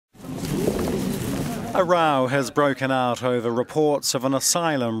A row has broken out over reports of an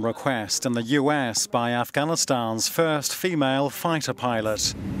asylum request in the US by Afghanistan's first female fighter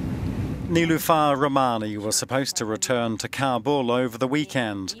pilot. Niloofar Rahmani was supposed to return to Kabul over the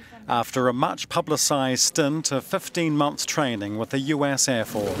weekend after a much-publicised stint of 15 months training with the US Air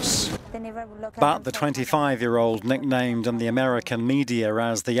Force. But the 25-year-old, nicknamed in the American media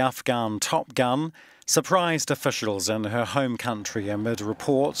as the Afghan Top Gun, surprised officials in her home country amid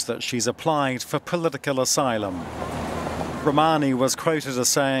reports that she's applied for political asylum. Rahmani was quoted as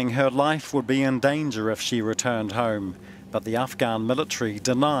saying her life would be in danger if she returned home, but the Afghan military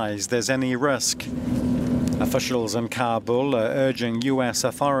denies there's any risk. Officials in Kabul are urging US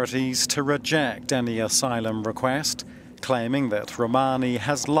authorities to reject any asylum request, claiming that Rahmani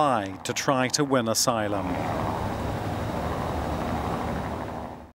has lied to try to win asylum.